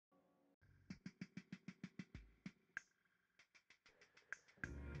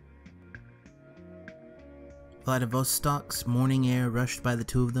Vladivostok's morning air rushed by the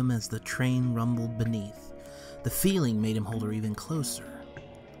two of them as the train rumbled beneath. The feeling made him hold her even closer.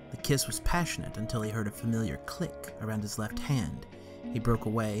 The kiss was passionate until he heard a familiar click around his left hand. He broke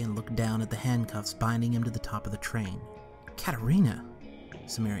away and looked down at the handcuffs binding him to the top of the train. "Katerina,"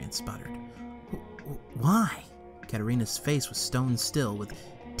 Cimmerian sputtered. "Why?" Katerina's face was stone still, with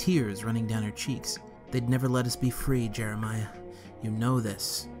tears running down her cheeks. "They'd never let us be free, Jeremiah. You know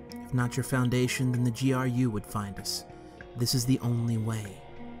this. If not your Foundation, then the GRU would find us. This is the only way."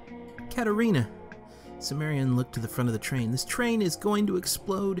 "Katerina!" Cimmerian looked to the front of the train. "This train is going to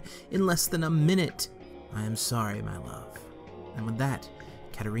explode in less than a minute." "I am sorry, my love." And with that,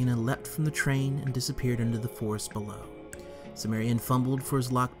 Katerina leapt from the train and disappeared into the forest below. Cimmerian fumbled for his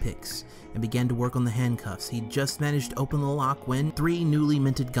lockpicks and began to work on the handcuffs. He'd just managed to open the lock when 3 newly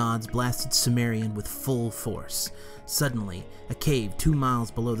minted gods blasted Cimmerian with full force. Suddenly, a cave 2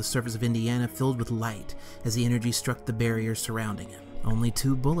 miles below the surface of Indiana filled with light as the energy struck the barrier surrounding him. "Only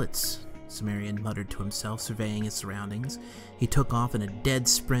 2 bullets," Cimmerian muttered to himself, surveying his surroundings. He took off in a dead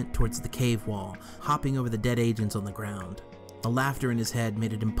sprint towards the cave wall, hopping over the dead agents on the ground. The laughter in his head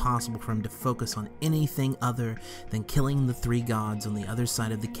made it impossible for him to focus on anything other than killing the 3 gods on the other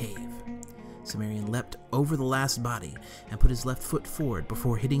side of the cave. Cimmerian leapt over the last body and put his left foot forward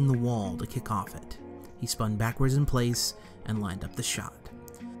before hitting the wall to kick off it. He spun backwards in place and lined up the shot.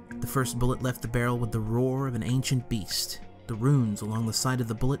 The first bullet left the barrel with the roar of an ancient beast. The runes along the side of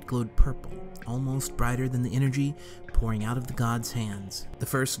the bullet glowed purple, almost brighter than the energy pouring out of the god's hands. The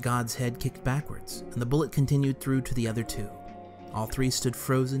first god's head kicked backwards, and the bullet continued through to the other 2. All 3 stood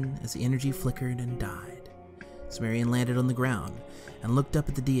frozen as the energy flickered and died. Cimmerian landed on the ground and looked up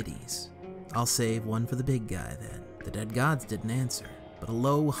at the deities. "I'll save one for the big guy, then." The dead gods didn't answer, but a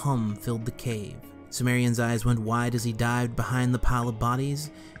low hum filled the cave. Cimmerian's eyes went wide as he dived behind the pile of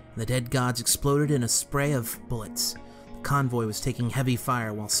bodies, and the dead gods exploded in a spray of bullets. The convoy was taking heavy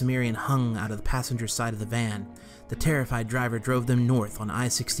fire while Cimmerian hung out of the passenger side of the van. The terrified driver drove them north on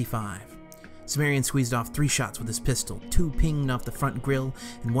I-65. Cimmerian squeezed off 3 shots with his pistol. 2 pinged off the front grille,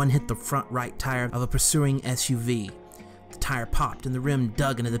 and 1 hit the front right tire of a pursuing SUV. The tire popped, and the rim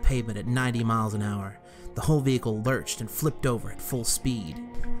dug into the pavement at 90 miles an hour. The whole vehicle lurched and flipped over at full speed.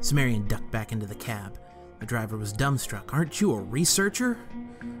 Cimmerian ducked back into the cab. The driver was dumbstruck. "Aren't you a researcher?"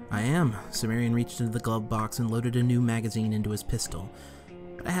 "I am." Cimmerian reached into the glove box and loaded a new magazine into his pistol.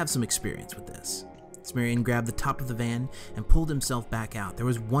 "But I have some experience with this." Cimmerian grabbed the top of the van and pulled himself back out. There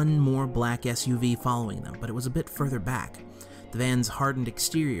was 1 more black SUV following them, but it was a bit further back. The van's hardened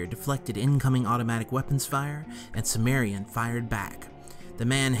exterior deflected incoming automatic weapons fire, and Cimmerian fired back. The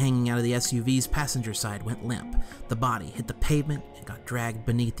man hanging out of the SUV's passenger side went limp. The body hit the pavement and got dragged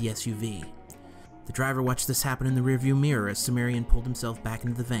beneath the SUV. The driver watched this happen in the rearview mirror as Cimmerian pulled himself back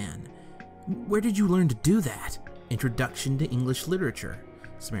into the van. "Where did you learn to do that?" "Introduction to English literature,"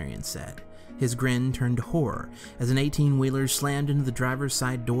 Cimmerian said. His grin turned to horror as an 18-wheeler slammed into the driver's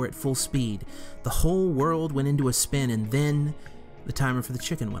side door at full speed. The whole world went into a spin, and then the timer for the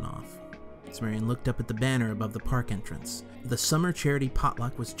chicken went off. Cimmerian looked up at the banner above the park entrance. The summer charity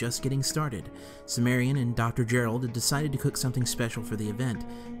potluck was just getting started. Cimmerian and Dr. Gerald had decided to cook something special for the event,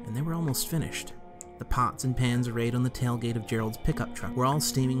 and they were almost finished. The pots and pans arrayed on the tailgate of Gerald's pickup truck were all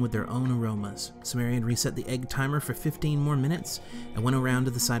steaming with their own aromas. Cimmerian reset the egg timer for 15 more minutes and went around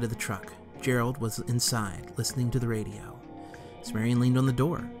to the side of the truck. Gerald was inside, listening to the radio. Cimmerian leaned on the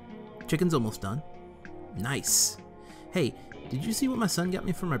door. "Chicken's almost done." "Nice. Hey, did you see what my son got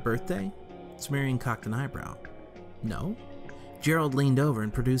me for my birthday?" Cimmerian cocked an eyebrow. "No." Gerald leaned over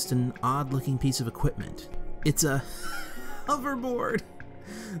and produced an odd-looking piece of equipment. "It's a hoverboard."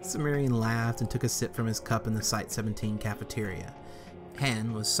 Cimmerian laughed and took a sip from his cup in the Site 17 cafeteria.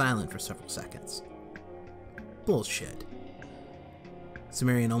 Han was silent for several seconds. "Bullshit."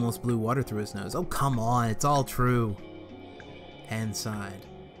 Cimmerian almost blew water through his nose. "Oh, come on, it's all true." Han sighed.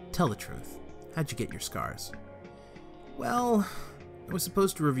 "Tell the truth. How'd you get your scars?" "Well, I was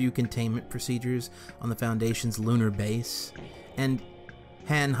supposed to review containment procedures on the Foundation's lunar base, and..."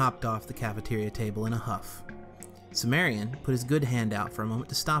 Han hopped off the cafeteria table in a huff. Cimmerian put his good hand out for a moment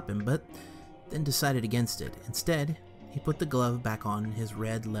to stop him, but then decided against it. Instead, he put the glove back on his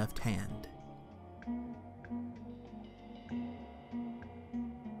red left hand.